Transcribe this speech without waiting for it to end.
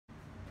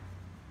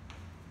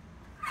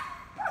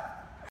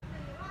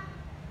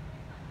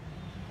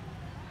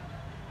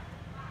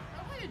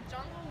a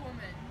jungle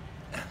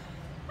woman.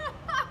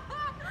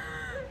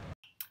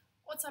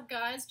 What's up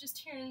guys, just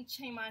here in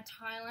Chiang Mai,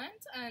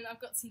 Thailand, and I've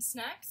got some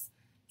snacks,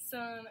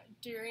 some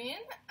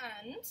durian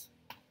and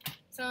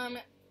some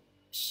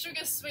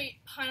sugar sweet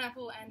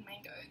pineapple and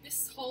mango.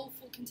 This whole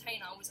full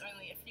container was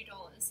only a few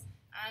dollars,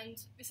 and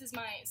this is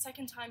my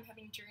second time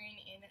having durian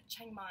in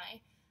Chiang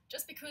Mai,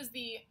 just because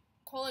the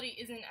quality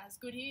isn't as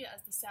good here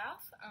as the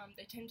south.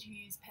 They tend to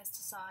use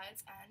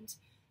pesticides and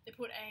they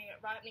put a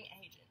ripening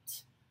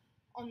agent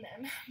on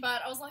them,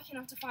 but I was lucky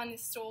enough to find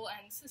this stall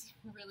and this is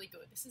really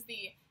good. This is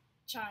the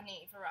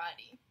Chani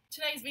variety.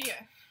 Today's video.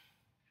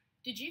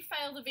 Did you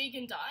fail the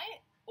vegan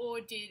diet,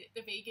 or did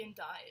the vegan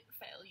diet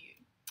fail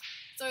you?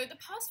 So the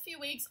past few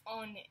weeks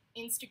on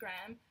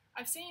Instagram,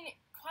 I've seen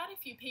quite a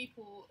few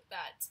people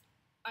that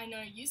I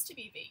know used to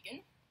be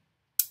vegan.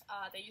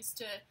 They used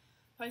to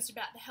post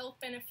about the health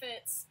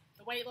benefits,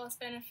 the weight loss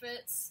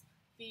benefits,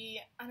 the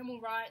animal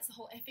rights, the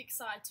whole ethics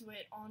side to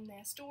it on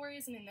their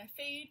stories and in their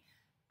feed,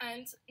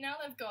 and now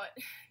they've got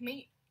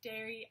meat,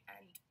 dairy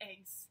and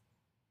eggs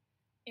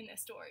in their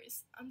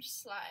stories. I'm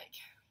just like,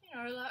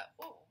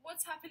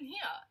 what's happened here?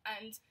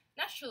 And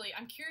naturally,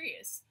 I'm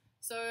curious.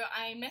 So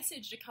I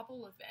messaged a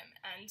couple of them,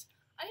 and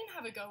I didn't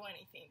have a go or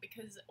anything,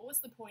 because what's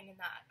the point in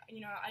that?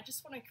 I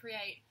just want to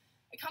create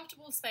a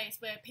comfortable space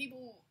where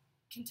people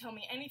can tell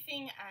me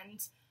anything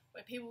and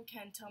where people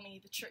can tell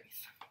me the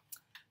truth.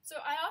 So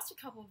I asked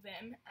a couple of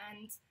them,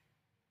 and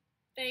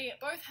they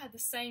both had the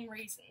same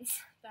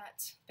reasons,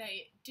 that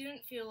they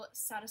didn't feel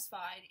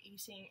satisfied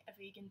eating a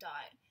vegan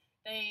diet.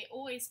 They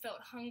always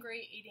felt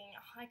hungry eating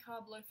a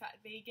high-carb, low-fat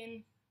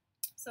vegan,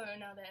 so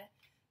now they're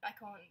back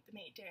on the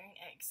meat, dairy and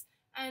eggs.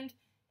 And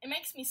it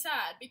makes me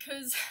sad,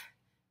 because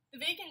the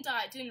vegan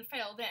diet didn't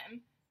fail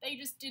them, they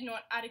just did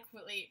not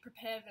adequately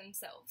prepare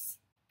themselves.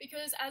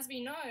 Because as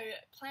we know,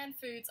 plant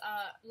foods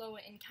are lower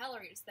in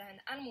calories than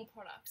animal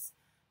products.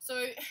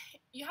 So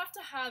you have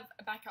to have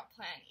a backup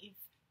plan if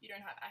you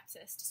don't have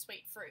access to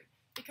sweet fruit,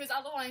 because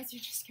otherwise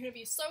you're just going to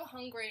be so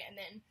hungry and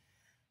then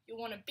you'll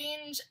want to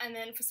binge, and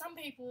then for some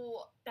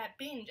people that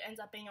binge ends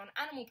up being on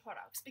animal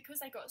products because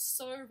they got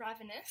so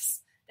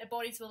ravenous, their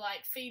bodies were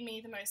like, feed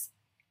me the most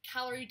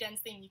calorie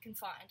dense thing you can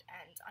find,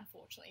 and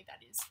unfortunately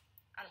that is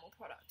animal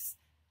products.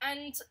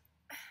 And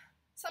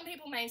some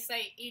people may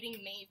say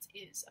eating meat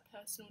is a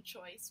personal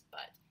choice,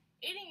 but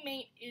eating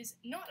meat is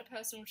not a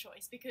personal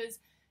choice, because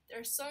there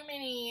are so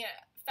many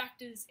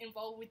factors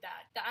involved with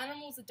that. The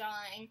animals are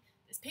dying,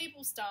 there's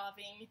people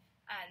starving,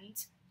 and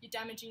you're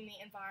damaging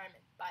the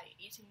environment by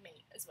eating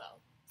meat as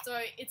well. So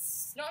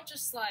it's not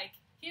just like,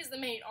 here's the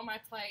meat on my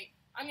plate,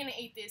 I'm going to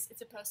eat this,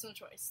 it's a personal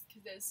choice,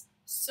 because there's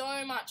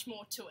so much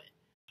more to it.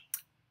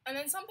 And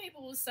then some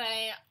people will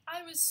say,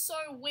 I was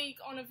so weak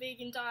on a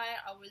vegan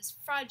diet, I was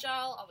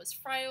fragile, I was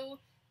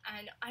frail,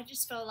 and I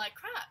just felt like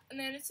crap. And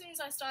then as soon as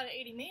I started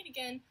eating meat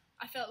again,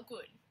 I felt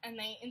good, and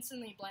they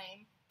instantly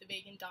blame the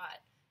vegan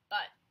diet.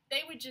 But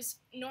they were just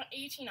not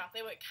eating enough,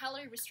 they were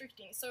calorie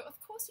restricting, so of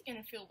course you're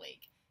going to feel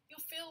weak. You'll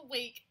feel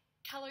weak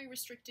calorie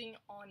restricting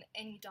on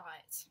any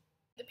diet.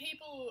 The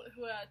people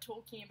who are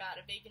talking about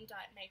a vegan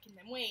diet making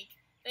them weak,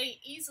 they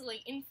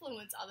easily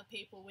influence other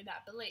people with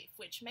that belief,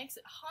 which makes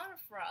it harder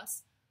for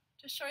us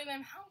to show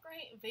them how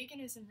great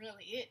veganism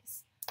really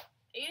is.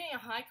 Eating a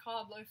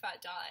high-carb,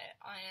 low-fat diet,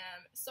 I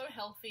am so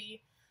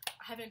healthy,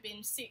 I haven't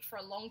been sick for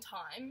a long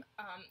time,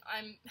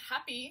 I'm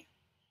happy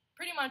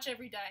pretty much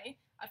every day,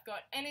 I've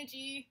got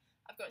energy,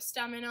 I've got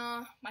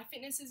stamina, my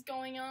fitness is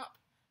going up,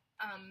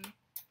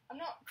 I'm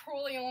not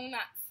crawling along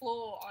that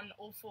floor on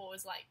all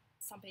fours like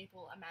some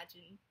people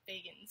imagine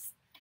vegans.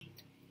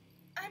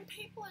 And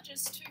people are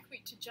just too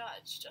quick to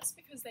judge. Just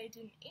because they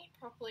didn't eat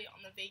properly on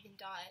the vegan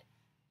diet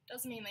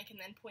doesn't mean they can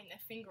then point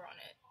their finger on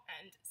it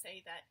and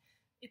say that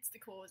it's the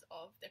cause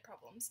of their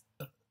problems.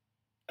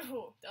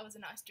 Oh, that was a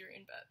nice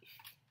durian burp.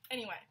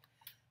 Anyway,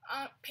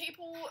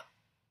 people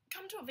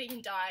come to a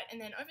vegan diet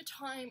and then over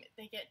time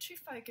they get too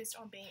focused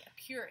on being a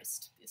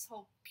purist. This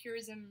whole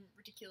purism,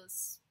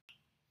 ridiculous.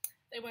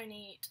 They won't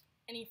eat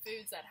any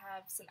foods that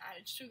have some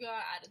added sugar,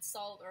 added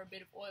salt, or a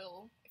bit of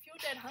oil. If you're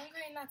dead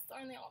hungry and that's the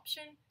only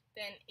option,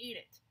 then eat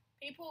it.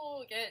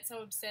 People get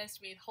so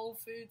obsessed with whole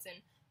foods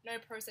and no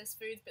processed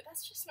foods, but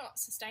that's just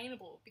not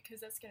sustainable, because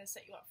that's going to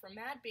set you up for a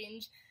mad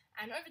binge,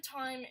 and over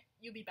time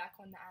you'll be back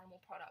on the animal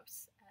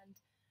products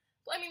and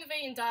blaming the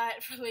vegan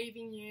diet for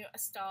leaving you a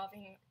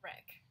starving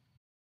wreck.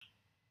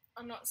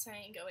 I'm not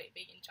saying go eat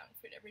vegan junk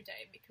food every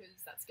day,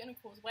 because that's going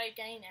to cause weight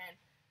gain and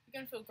you're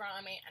going to feel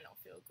grimy and not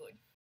feel good.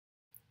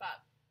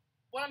 But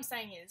what I'm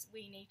saying is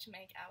we need to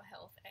make our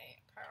health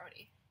a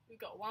priority. We've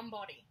got one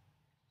body.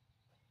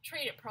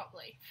 Treat it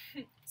properly.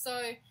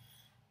 So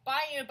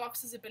buy your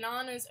boxes of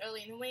bananas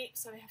early in the week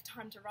so they have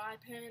time to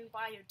ripen.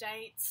 Buy your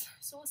dates.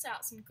 Source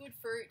out some good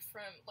fruit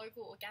from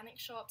local organic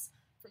shops,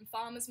 from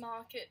farmers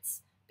markets,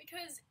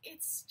 because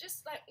it's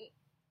just like,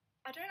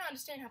 I don't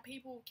understand how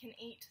people can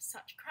eat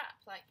such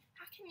crap. Like,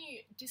 how can you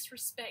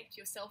disrespect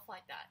yourself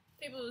like that?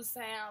 People will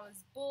say I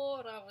was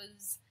bored, I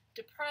was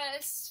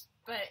depressed,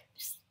 but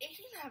just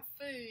eating that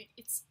food,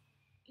 it's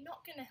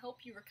not going to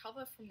help you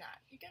recover from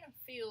that. You're going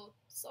to feel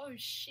so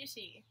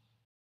shitty.